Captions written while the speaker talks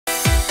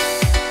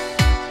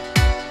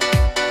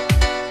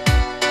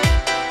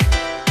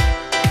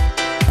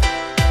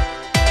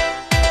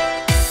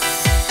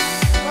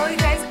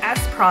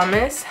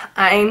promise,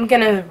 I'm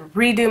gonna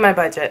redo my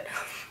budget.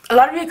 A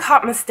lot of you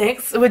caught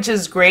mistakes, which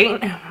is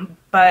great,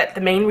 but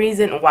the main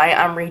reason why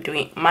I'm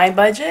redoing my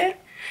budget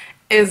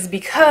is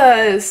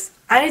because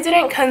I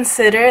didn't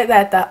consider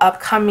that the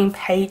upcoming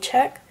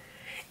paycheck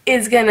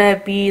is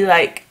gonna be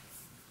like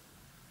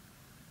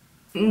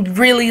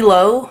really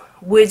low,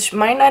 which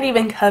might not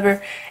even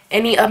cover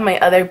any of my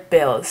other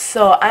bills.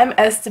 So I'm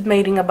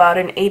estimating about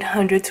an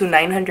 $800 to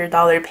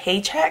 $900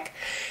 paycheck,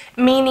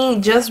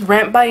 meaning just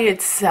rent by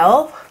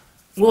itself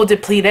will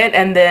deplete it,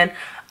 and then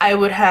I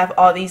would have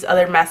all these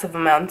other massive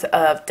amounts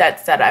of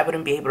debts that I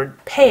wouldn't be able to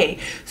pay.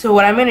 So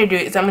what I'm going to do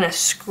is I'm going to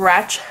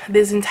scratch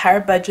this entire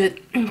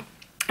budget. If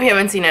you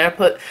haven't seen it, I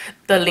put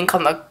the link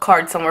on the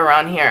card somewhere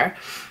around here.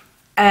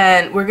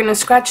 And we're going to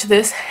scratch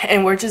this,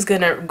 and we're just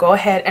going to go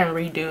ahead and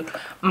redo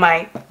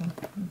my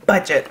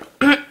budget.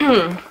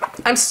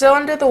 I'm still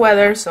under the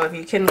weather, so if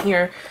you can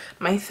hear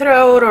my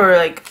throat or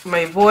like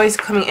my voice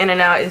coming in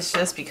and out, it's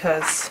just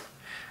because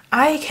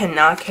I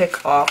cannot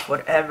kick off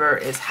whatever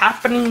is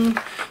happening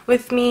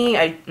with me.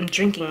 I'm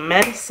drinking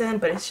medicine,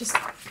 but it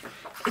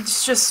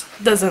just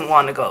doesn't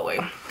want to go away.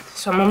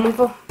 So I'm gonna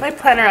move my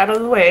planner out of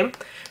the way.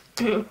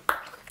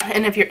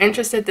 And if you're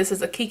interested, this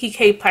is a Kiki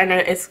K planner.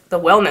 It's the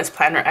wellness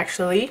planner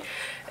actually,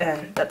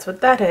 and that's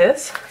what that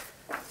is.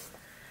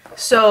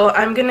 So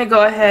I'm gonna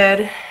go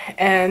ahead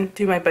and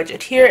do my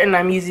budget here, and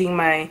I'm using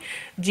my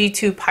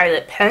G2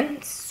 Pilot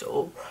pen.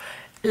 So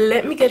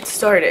let me get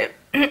started.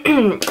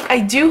 I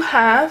do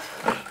have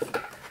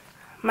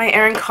my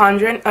Erin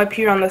Condren up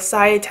here on the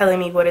side telling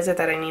me what is it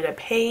that I need to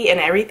pay and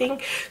everything.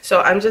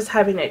 So I'm just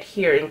having it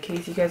here in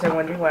case you guys are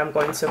wondering why I'm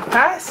going so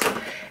fast.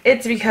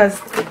 It's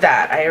because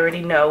that I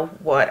already know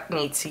what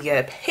needs to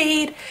get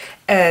paid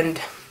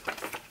and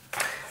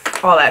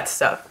all that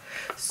stuff.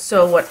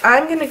 So what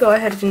I'm going to go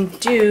ahead and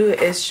do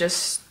is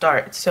just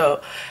start. So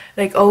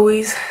like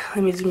always,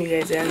 let me zoom you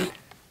guys in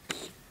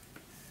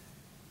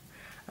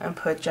and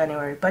put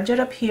January budget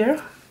up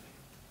here.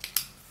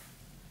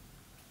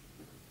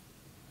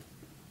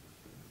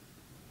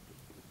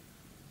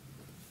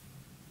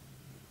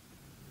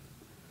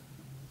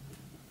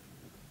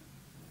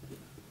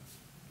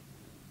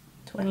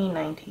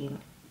 $2019.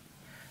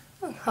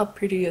 Oh, how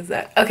pretty is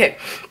that? Okay,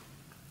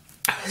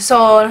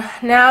 so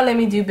now let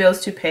me do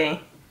bills to pay.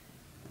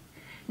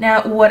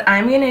 Now what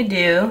I'm gonna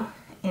do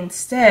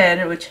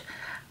instead, which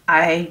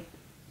I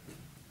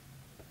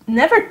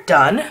never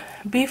done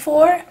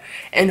before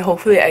and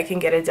hopefully I can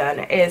get it done,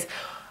 is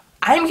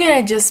I'm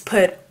gonna just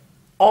put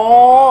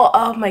all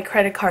of my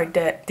credit card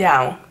debt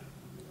down.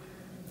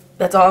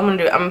 That's all I'm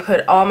gonna do. I'm gonna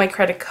put all my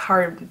credit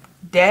card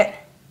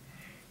debt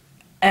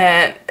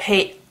and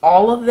pay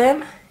all of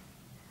them,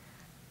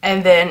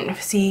 and then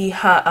see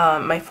how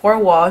my 4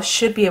 walls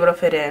should be able to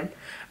fit in,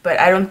 but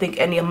I don't think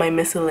any of my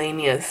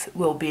miscellaneous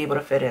will be able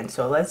to fit in.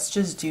 So let's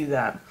just do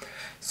that.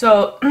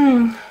 So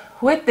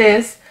with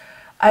this,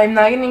 I'm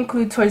not going to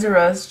include Toys R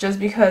Us just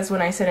because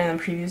when I said in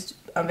the previous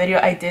video,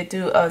 I did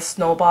do a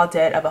snowball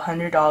debt of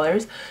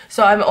 $100.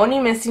 So I'm only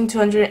missing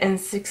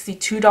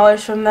 $262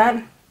 from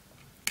that.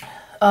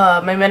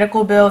 My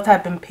medical bills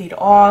have been paid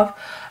off,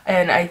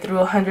 and I threw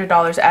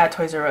 $100 at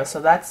Toys R Us, so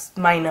that's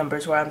my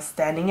numbers where I'm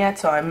standing at.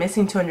 So I'm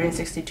missing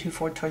 $262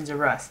 for Toys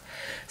R Us.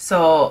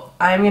 So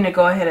I'm gonna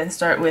go ahead and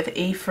start with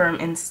A Firm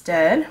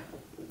instead.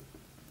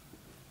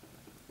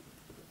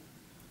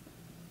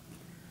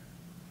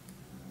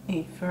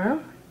 A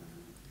Firm.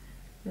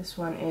 This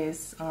one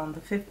is on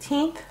the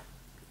 15th.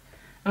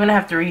 I'm gonna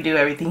have to redo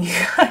everything, you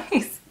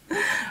guys.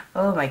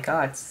 Oh my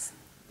god.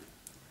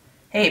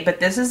 Hey, but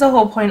this is the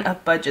whole point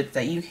of budgets,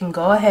 that you can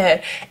go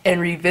ahead and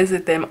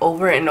revisit them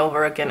over and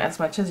over again as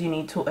much as you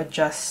need to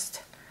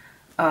adjust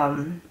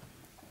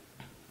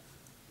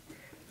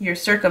your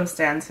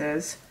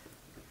circumstances.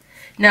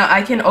 Now,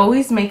 I can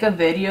always make a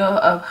video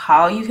of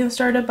how you can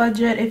start a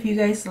budget if you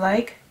guys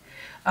like.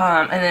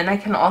 And then I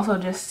can also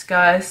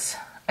discuss,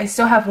 I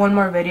still have one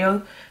more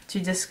video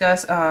to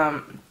discuss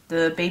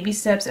the baby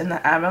steps and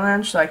the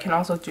avalanche, so I can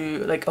also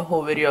do like a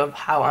whole video of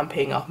how I'm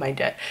paying off my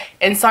debt.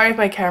 And sorry if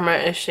my camera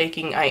is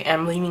shaking, I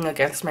am leaning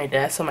against my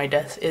desk, so my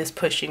desk is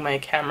pushing my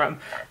camera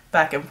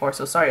back and forth,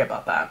 so sorry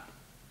about that.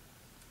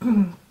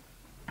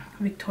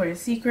 Victoria's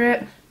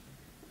Secret.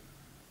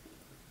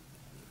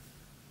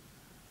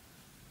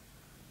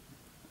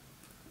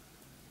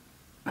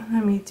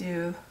 Let me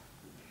do,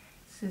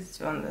 this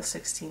is on the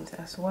 16th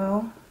as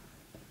well.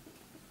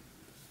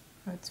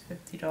 That's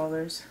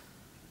 $50.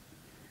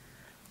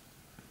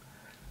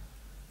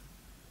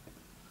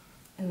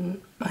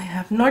 And I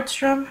have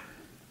Nordstrom.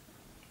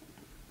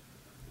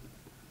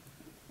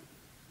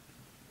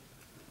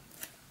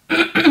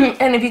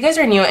 And if you guys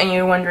are new and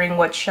you're wondering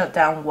what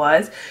shutdown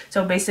was,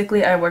 so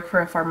basically I work for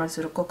a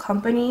pharmaceutical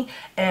company,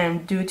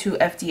 and due to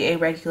FDA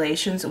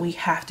regulations we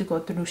have to go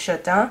through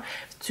shutdown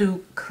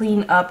to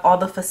clean up all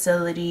the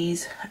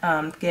facilities,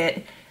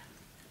 get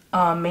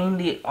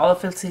mainly all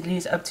the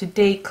facilities up to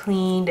date,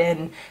 cleaned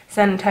and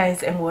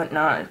sanitized and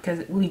whatnot,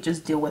 because we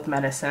just deal with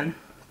medicine.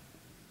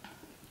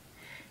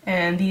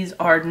 And these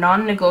are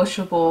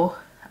non-negotiable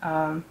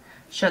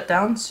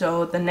shutdown.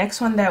 So the next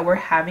one that we're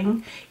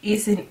having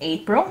is in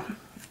April.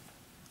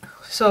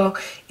 So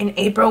in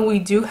April we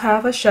do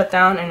have a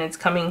shutdown, and it's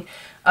coming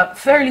up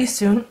fairly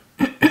soon.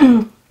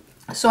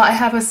 So I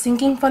have a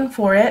sinking fund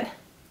for it,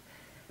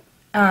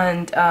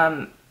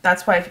 and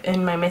that's why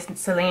in my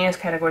miscellaneous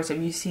categories, if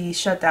you see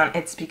shutdown,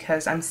 it's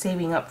because I'm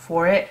saving up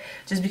for it,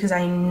 just because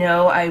I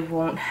know I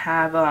won't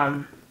have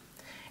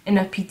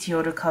enough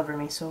PTO to cover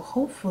me. So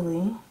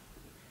hopefully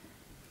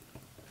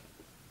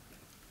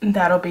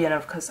that'll be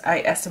enough, because I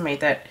estimate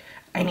that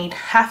I need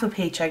half a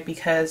paycheck,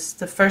 because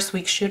the first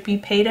week should be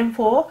paid in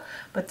full,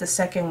 but the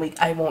second week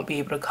I won't be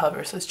able to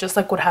cover. So it's just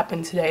like what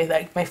happened today.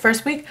 Like my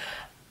first week,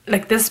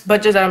 like this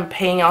budget that I'm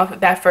paying off,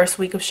 that first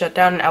week of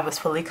shutdown, I was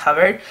fully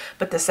covered,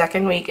 but the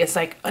second week is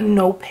like a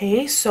no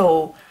pay,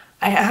 so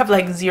I have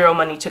like zero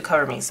money to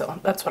cover me. So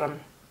that's what I'm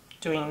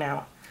doing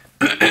now.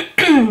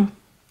 And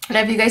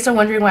if you guys are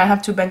wondering why I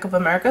have two Bank of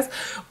Americas,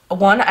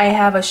 one, I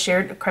have a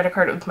shared credit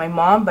card with my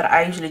mom, but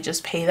I usually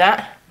just pay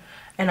that,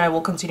 and I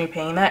will continue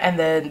paying that. And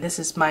then this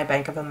is my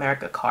Bank of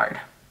America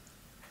card.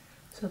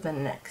 So the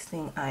next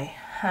thing I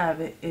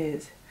have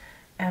is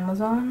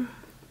Amazon.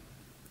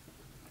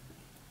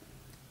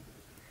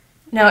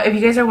 Now, if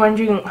you guys are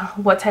wondering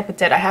what type of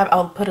debt I have,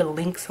 I'll put a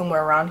link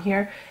somewhere around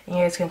here, and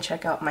you guys can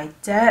check out my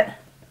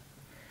debt.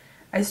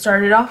 I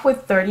started off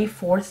with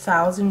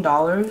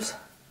 $34,000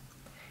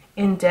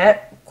 in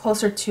debt,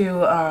 closer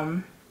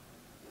to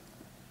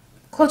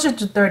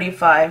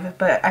 35,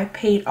 but I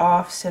paid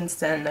off since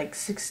then like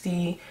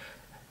 $6,300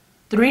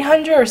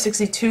 or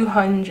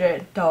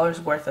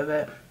 $6,200 worth of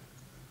it.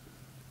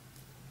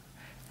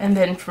 And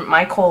then for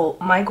my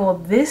goal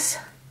this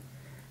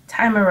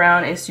time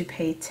around is to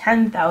pay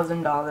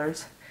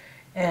 $10,000,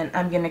 and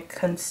I'm gonna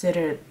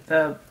consider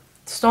the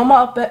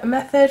snowball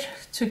method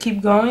to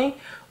keep going,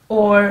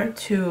 or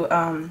to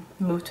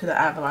move to the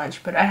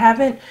avalanche. But I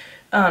haven't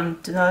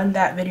done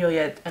that video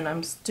yet, and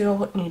I'm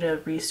still need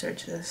to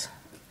research this.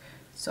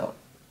 So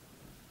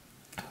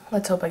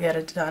let's hope I get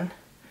it done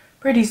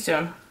pretty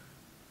soon.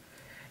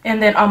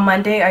 And then on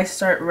Monday I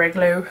start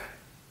regular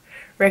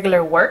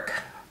work.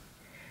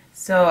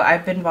 So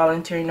I've been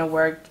volunteering to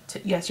work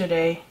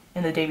yesterday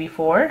and the day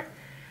before,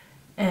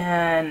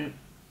 and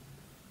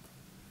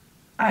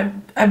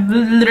I've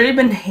literally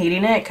been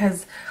hating it,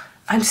 because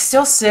I'm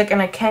still sick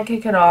and I can't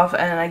kick it off,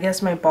 and I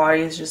guess my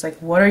body is just like,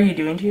 what are you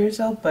doing to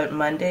yourself? But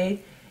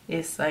Monday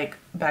is like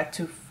back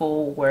to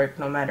full work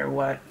no matter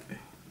what.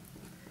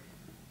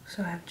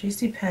 So I have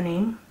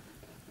JCPenney.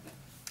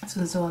 So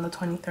this is on the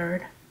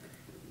 23rd.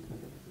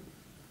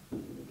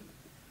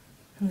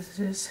 This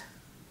is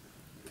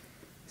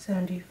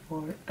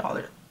 $74.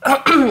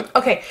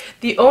 Okay,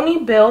 the only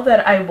bill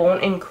that I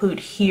won't include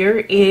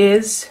here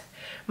is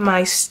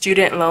my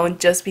student loan,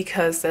 just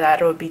because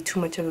that would be too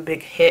much of a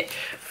big hit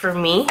for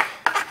me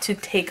to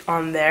take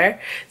on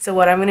there. So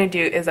what I'm going to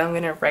do is I'm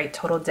going to write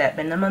total debt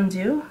minimum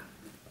due,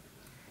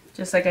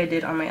 just like I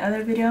did on my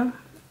other video.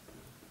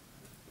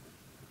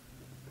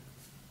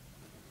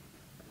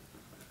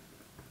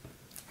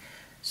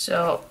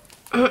 So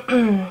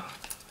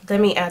let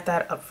me add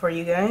that up for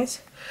you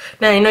guys.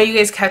 Now I know you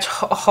guys catch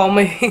all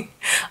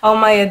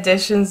my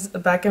additions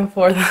back and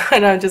forth,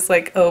 and I'm just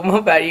like, oh, my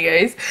bad, you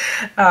guys.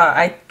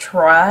 I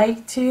try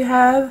to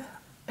have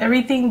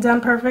everything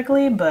done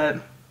perfectly,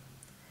 but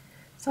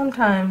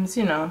sometimes,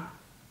 you know,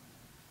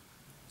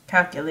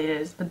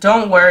 calculators. But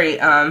don't worry,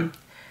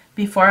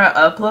 before I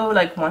upload,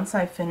 like once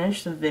I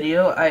finish the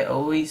video, I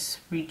always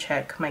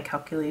recheck my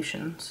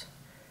calculations.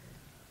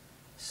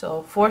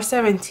 So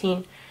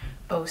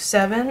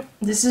 417.07.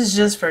 This is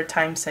just for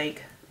time's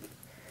sake.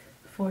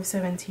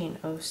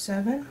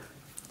 417.07.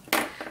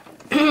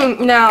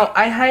 Now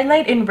I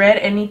highlight in red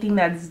anything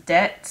that's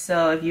debt.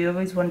 So if you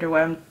always wonder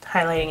why I'm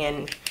highlighting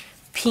in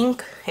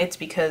pink, it's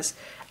because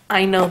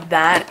I know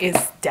that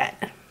is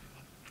debt.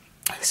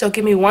 So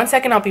give me 1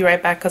 second. I'll be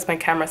right back, because my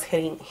camera's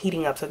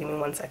heating up. So give me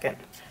 1 second.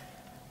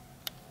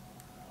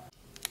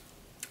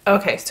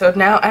 Okay, so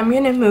now I'm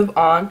going to move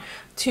on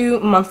to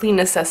monthly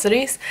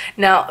necessities.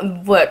 Now,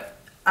 what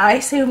I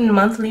say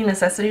monthly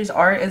necessities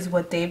are is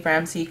what Dave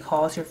Ramsey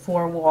calls your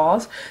four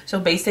walls. So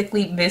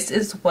basically, this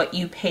is what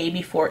you pay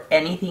before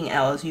anything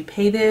else. You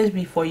pay this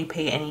before you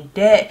pay any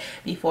debt,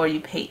 before you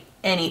pay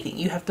anything.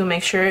 You have to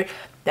make sure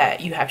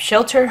that you have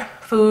shelter,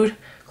 food,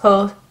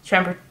 clothes,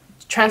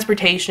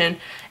 transportation,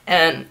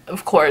 and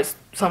of course,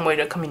 some way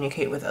to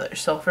communicate with others.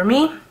 So for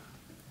me,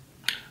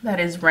 that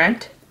is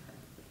rent.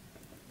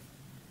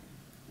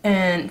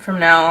 And from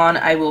now on,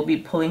 I will be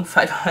pulling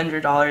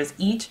 $500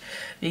 each,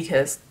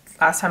 because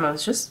last time I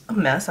was just a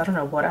mess. I don't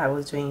know what I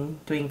was doing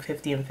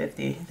 50 and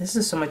 50. This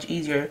is so much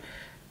easier,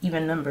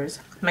 even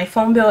numbers. My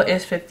phone bill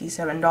is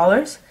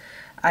 $57.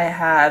 I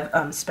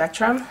have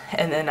Spectrum,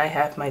 and then I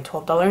have my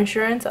 $12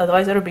 insurance.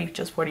 Otherwise, it'll be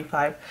just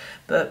 $45.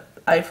 But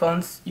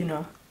iPhones, you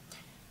know,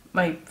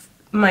 my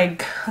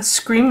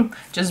screen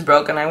just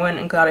broke, and I went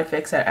and got it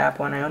fixed at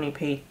Apple, and I only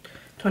paid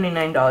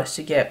 $29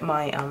 to get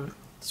my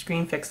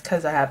screen fixed,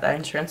 because I have that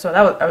insurance. So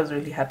I was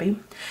really happy.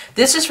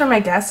 This is for my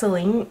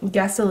gasoline.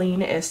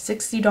 Gasoline is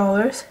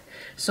 $60.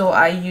 So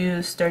I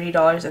use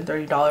 $30 and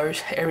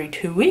 $30 every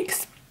 2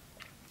 weeks,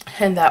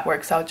 and that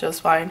works out just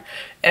fine.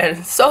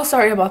 And so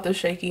sorry about the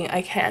shaking,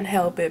 I can't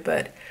help it,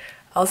 but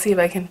I'll see if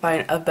I can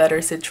find a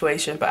better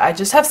situation. But I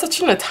just have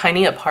such a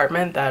tiny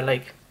apartment that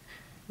like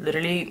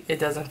literally it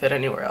doesn't fit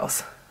anywhere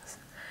else.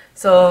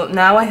 So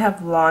now I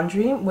have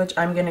laundry, which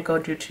I'm gonna go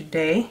do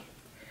today,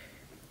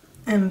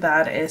 and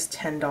that is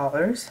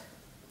 $10.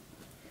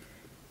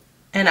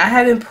 And I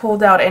haven't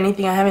pulled out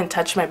anything, I haven't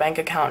touched my bank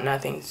account,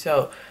 nothing.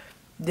 So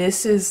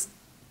this is,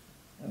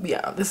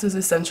 yeah, this is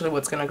essentially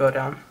what's gonna go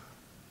down.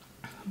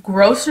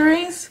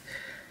 Groceries,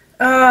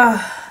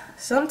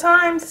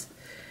 sometimes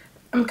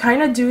I'm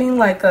kind of doing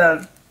like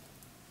a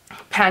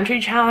pantry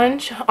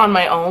challenge on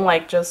my own,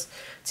 like just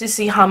to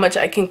see how much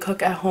I can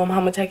cook at home,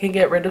 how much I can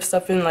get rid of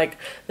stuff in like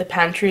the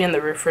pantry and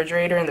the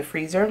refrigerator and the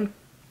freezer.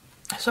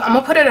 So I'm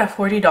gonna put it at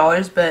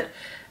 $40, but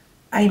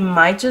I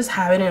might just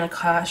have it in a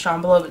cash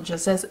envelope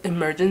just as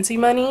emergency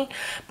money,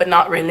 but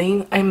not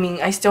really. I mean,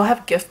 I still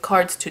have gift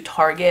cards to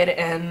Target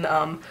and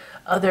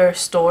other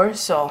stores,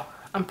 so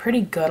I'm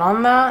pretty good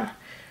on that.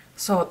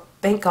 So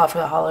thank God for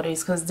the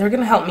holidays, because they're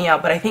gonna help me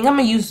out, but I think I'm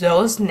gonna use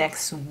those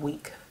next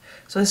week.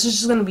 So this is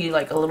just gonna be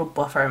like a little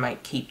buffer I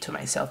might keep to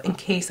myself in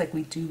case like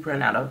we do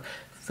run out of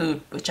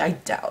food, which I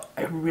doubt.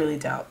 I really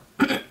doubt.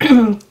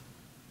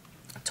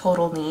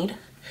 Total need.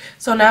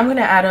 So now I'm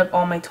gonna add up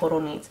all my total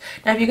needs.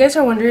 Now if you guys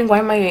are wondering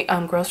why my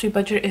grocery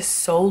budget is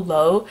so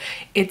low,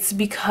 it's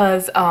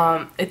because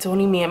it's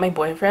only me and my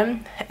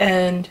boyfriend,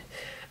 and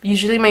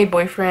usually my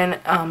boyfriend,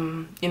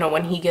 you know,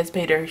 when he gets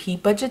paid, or he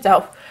budgets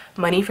out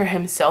money for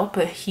himself,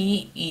 but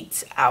he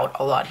eats out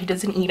a lot. He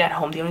doesn't eat at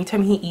home. The only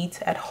time he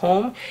eats at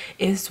home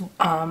is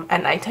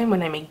at nighttime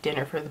when I make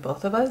dinner for the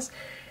both of us.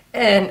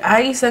 And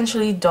I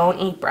essentially don't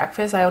eat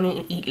breakfast. I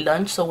only eat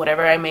lunch. So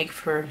whatever I make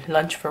for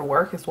lunch for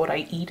work is what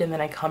I eat, and then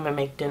I come and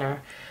make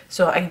dinner.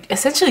 So I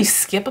essentially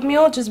skip a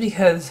meal just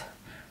because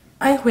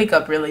I wake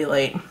up really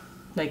late.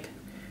 Like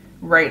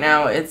right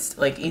now it's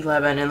like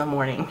 11 in the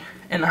morning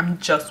and I'm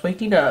just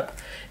waking up,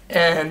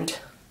 and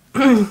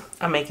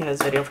I'm making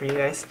this video for you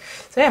guys.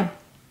 So yeah.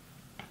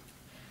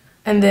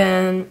 And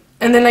then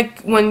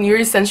like when you're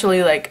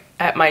essentially like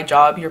at my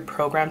job, you're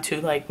programmed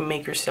to like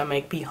make your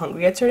stomach be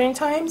hungry at certain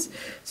times.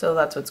 So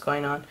that's what's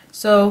going on.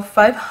 So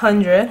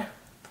 500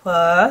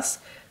 plus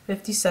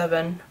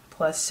 57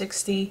 plus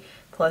 60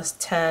 plus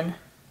 10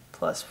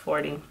 plus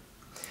 40.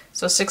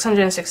 So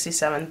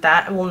 667.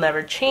 That will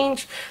never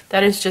change.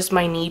 That is just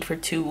my need for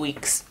 2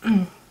 weeks.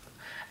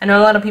 I know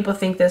a lot of people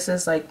think this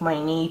is like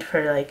my need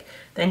for like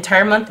the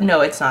entire month. No,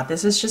 it's not.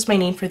 This is just my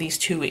need for these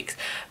 2 weeks.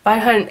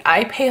 500.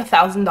 I pay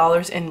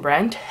 $1,000 in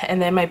rent,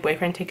 and then my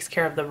boyfriend takes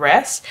care of the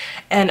rest.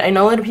 And I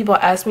know a lot of people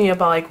ask me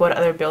about like what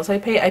other bills I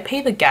pay. I pay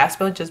the gas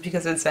bill just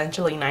because it's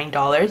essentially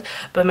 $9,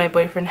 but my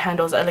boyfriend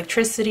handles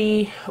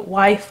electricity,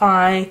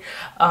 Wi-Fi.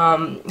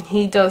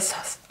 He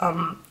does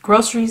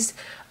groceries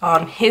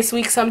on his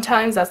week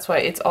sometimes. That's why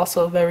it's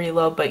also very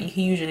low, but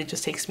he usually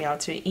just takes me out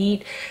to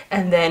eat,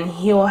 and then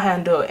he'll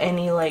handle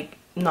any like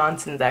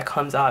nonsense that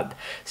comes up.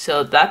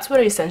 So that's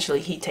what essentially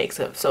he takes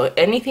up. So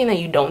anything that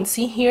you don't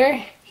see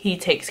here, he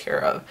takes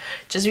care of,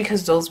 just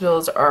because those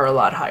bills are a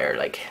lot higher.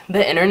 Like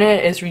the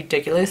internet is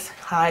ridiculous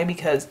high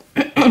because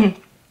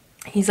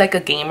he's like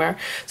a gamer,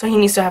 so he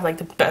needs to have like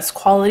the best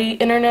quality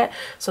internet.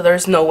 So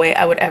there's no way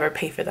I would ever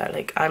pay for that.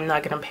 Like I'm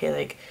not gonna pay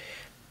like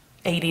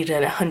 $80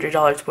 to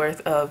 $100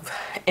 worth of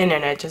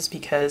internet just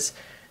because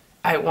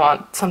I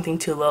want something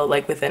to load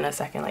like within a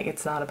second. Like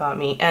it's not about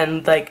me.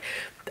 And like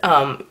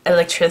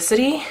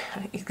electricity,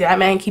 that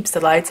man keeps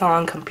the lights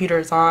on,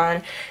 computers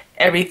on,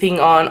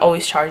 everything on,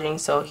 always charging,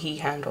 so he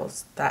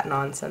handles that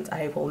nonsense.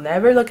 I will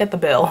never look at the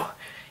bill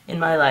in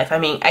my life. I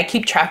mean, I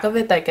keep track of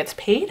it that gets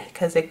paid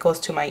because it goes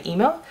to my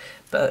email,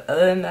 but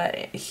other than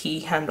that, he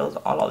handles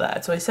all of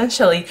that. So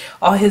essentially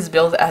all his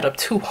bills add up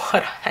to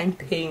what I'm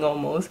paying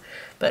almost.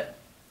 But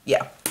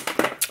yeah.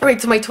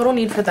 Alright, so my total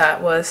need for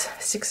that was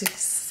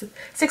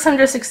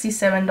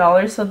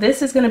 $667. So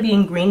this is going to be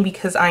in green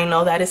because I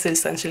know that is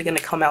essentially going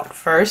to come out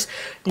first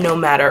no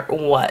matter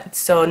what.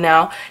 So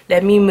now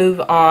let me move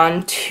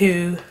on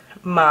to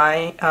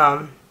my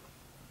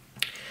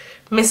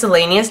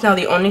miscellaneous. Now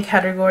the only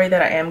category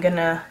that I am going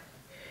to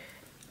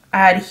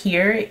add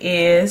here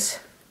is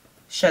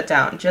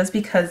shutdown, just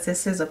because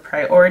this is a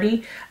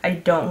priority. I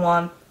don't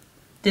want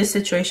this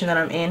situation that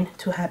I'm in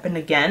to happen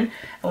again.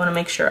 I want to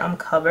make sure I'm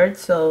covered,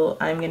 so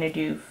I'm gonna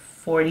do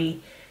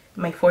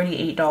my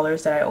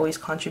 $48 that I always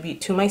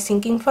contribute to my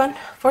sinking fund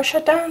for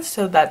shutdown,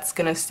 so that's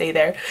gonna stay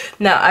there.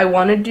 Now I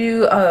want to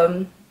do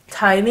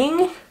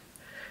tithing.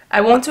 I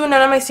won't do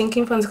none of my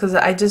sinking funds because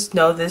I just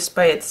know this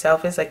by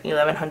itself is like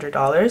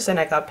 $1,100 and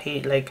I got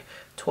paid like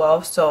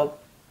 $12. So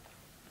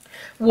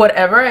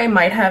whatever I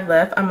might have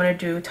left, I'm gonna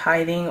do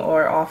tithing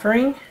or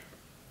offering,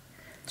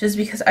 just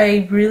because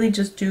I really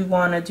just do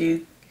want to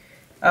do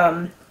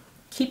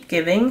keep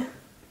giving.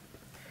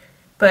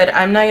 But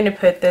I'm not going to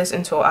put this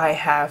until I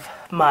have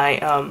my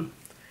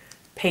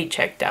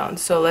paycheck down.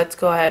 So let's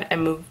go ahead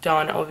and move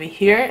on over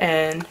here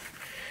and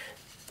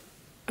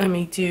let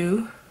me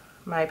do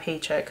my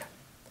paycheck.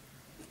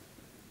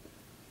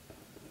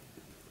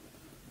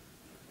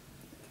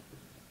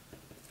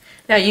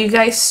 Now you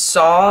guys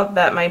saw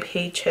that my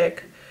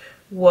paycheck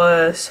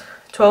was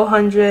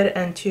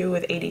 $1,202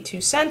 with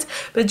 82 cents,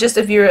 but just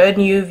if you're a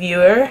new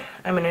viewer,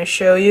 I'm going to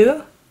show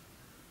you.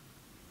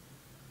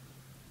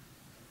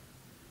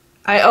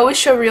 I always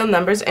show real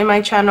numbers in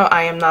my channel.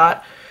 I am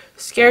not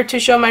scared to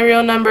show my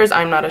real numbers.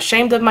 I'm not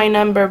ashamed of my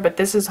number, but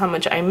this is how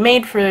much I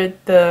made for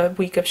the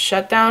week of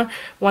shutdown.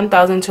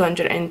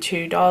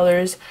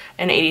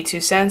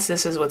 $1,202.82.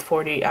 This is with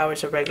 40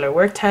 hours of regular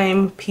work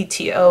time,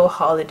 PTO,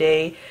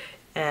 holiday,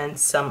 and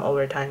some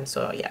overtime.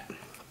 So yeah.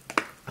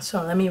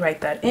 So let me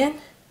write that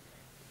in.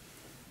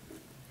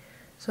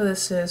 So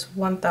this is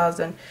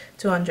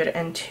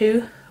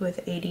 1,202 with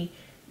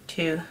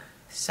 82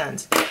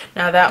 cents.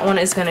 Now that one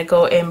is going to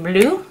go in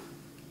blue,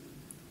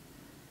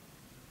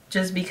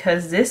 just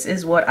because this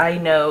is what I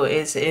know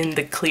is in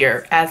the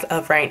clear as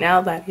of right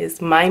now. That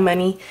is my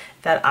money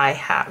that I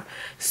have.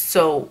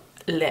 So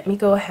let me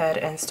go ahead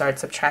and start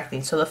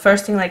subtracting. So the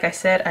first thing, like I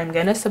said, I'm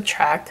going to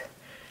subtract.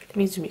 Let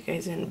me zoom you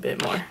guys in a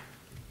bit more.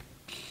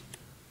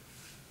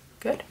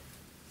 Good.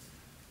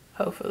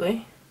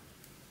 Hopefully.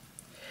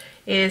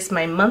 Is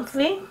my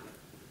monthly.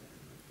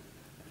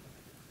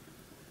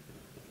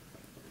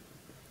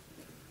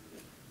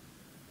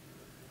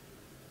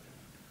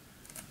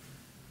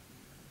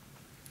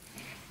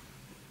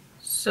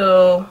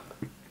 So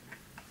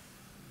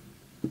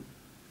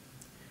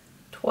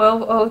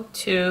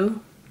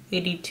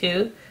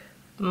 1202.82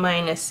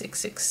 minus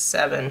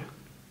 667,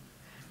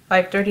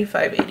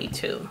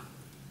 535.82.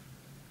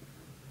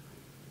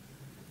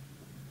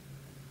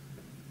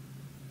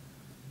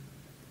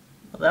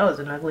 Well, that was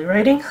an ugly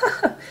writing.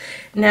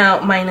 Now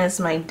minus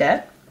my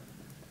debt.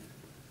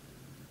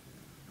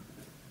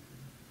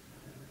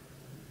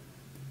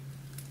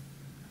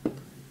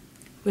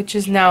 Which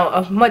is now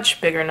a much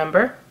bigger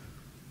number.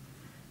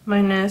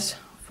 Minus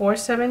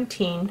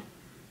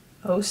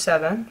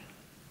 417.07.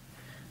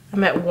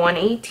 I'm at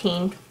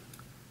 118.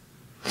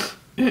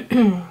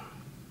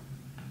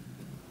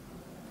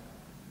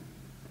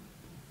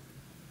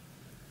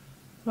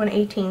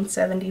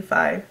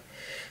 118.75.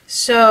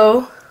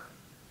 So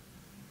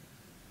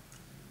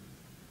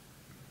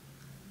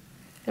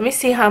let me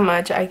see how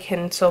much I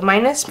can. So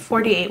minus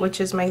 48,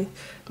 which is my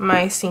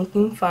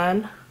sinking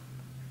fund.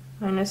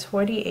 Minus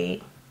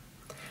 48.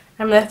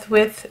 I'm left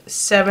with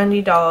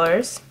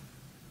 $70,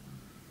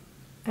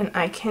 and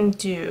I can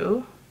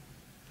do.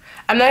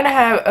 I'm not gonna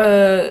have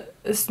a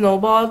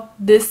snowball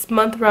this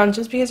month round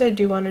just because I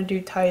do want to do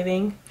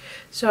tithing.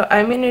 So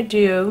I'm gonna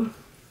do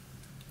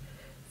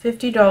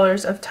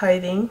 $50 of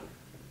tithing.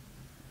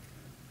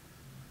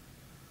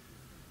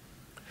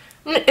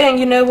 And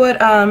you know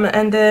what?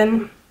 And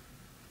then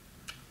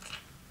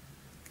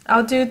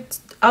I'll do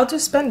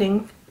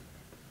spending.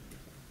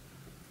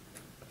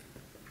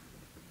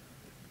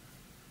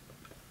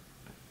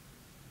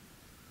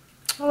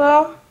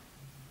 Well,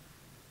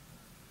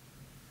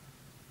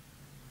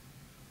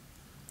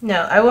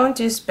 no, I won't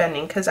do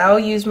spending because I'll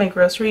use my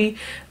grocery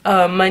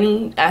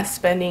money as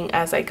spending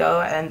as I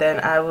go, and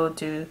then I will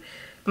do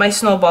my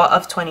snowball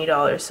of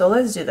 $20. So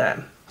let's do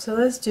that. So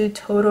let's do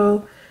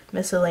total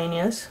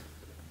miscellaneous.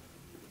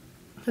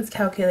 Let's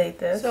calculate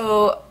this.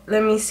 So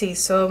let me see.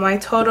 So my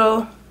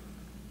total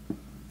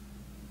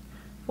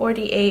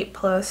 48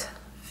 plus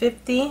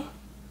 50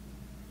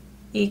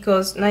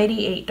 equals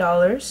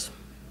 $98.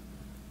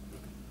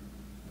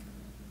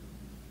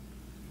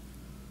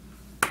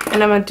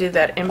 And I'm going to do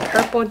that in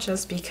purple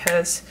just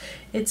because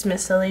it's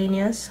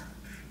miscellaneous.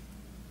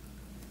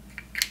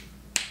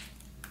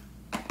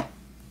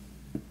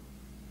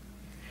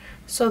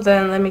 So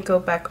then let me go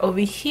back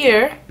over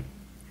here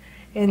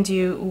and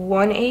do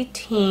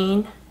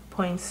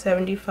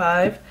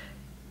 118.75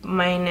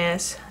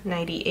 minus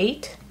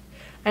 98.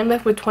 I'm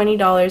left with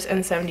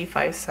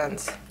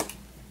 $20.75.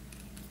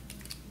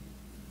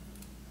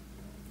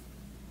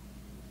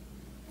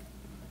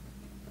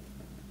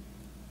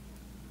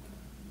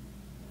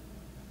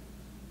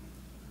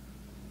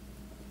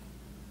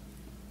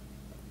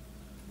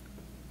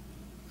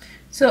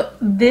 So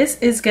this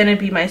is going to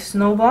be my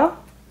snowball.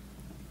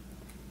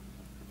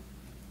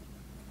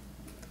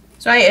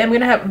 So I am going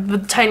to have the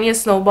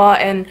tiniest snowball,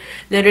 and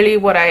literally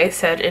what I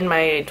said in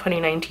my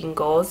 2019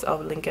 goals, I'll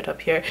link it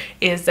up here,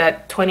 is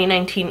that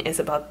 2019 is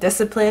about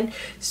discipline.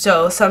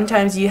 So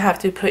sometimes you have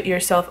to put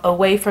yourself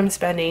away from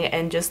spending,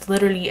 and just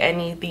literally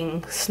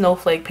anything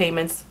snowflake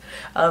payments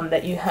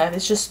that you have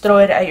is just throw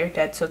it at your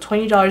debt. So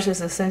 $20 is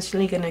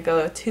essentially going to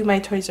go to my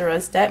Toys R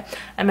Us debt.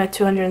 I'm at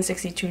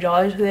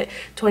 $262 with it.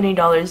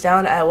 $20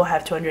 down, I will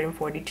have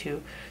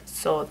 $242.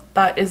 So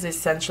that is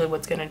essentially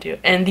what's going to do.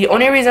 And the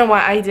only reason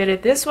why I did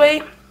it this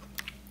way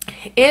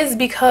is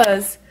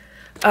because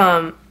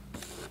I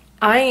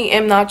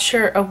am not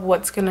sure of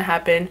what's going to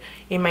happen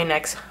in my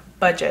next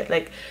budget.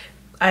 Like,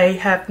 I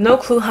have no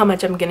clue how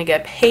much I'm going to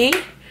get paid.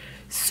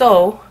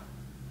 So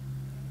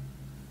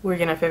we're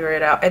going to figure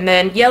it out. And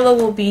then yellow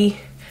will be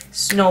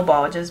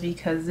snowball, just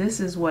because this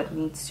is what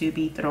needs to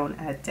be thrown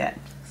at debt.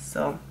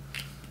 So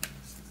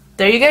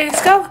there you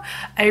guys go.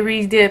 I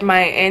redid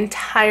my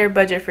entire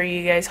budget for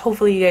you guys.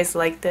 Hopefully you guys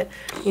liked it.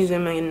 I'll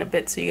zoom in a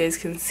bit so you guys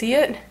can see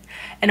it.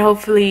 And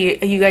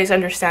hopefully you guys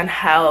understand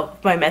how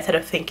my method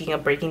of thinking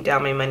of breaking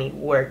down my money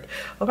worked.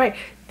 Alright,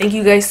 thank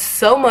you guys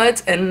so much.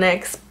 And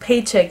next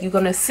paycheck, you're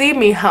gonna see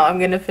me how I'm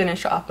gonna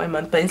finish off my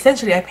month. But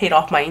essentially I paid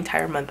off my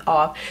entire month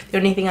off. The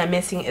only thing I'm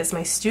missing is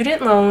my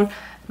student loan,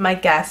 my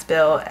gas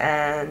bill,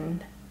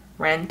 and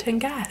rent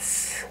and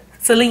gas.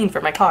 Celine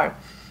for my car.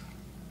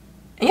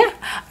 And yeah,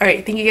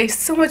 alright, thank you guys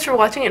so much for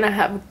watching, and I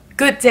have a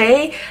good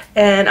day,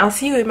 and I'll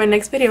see you in my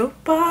next video.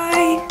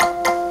 Bye.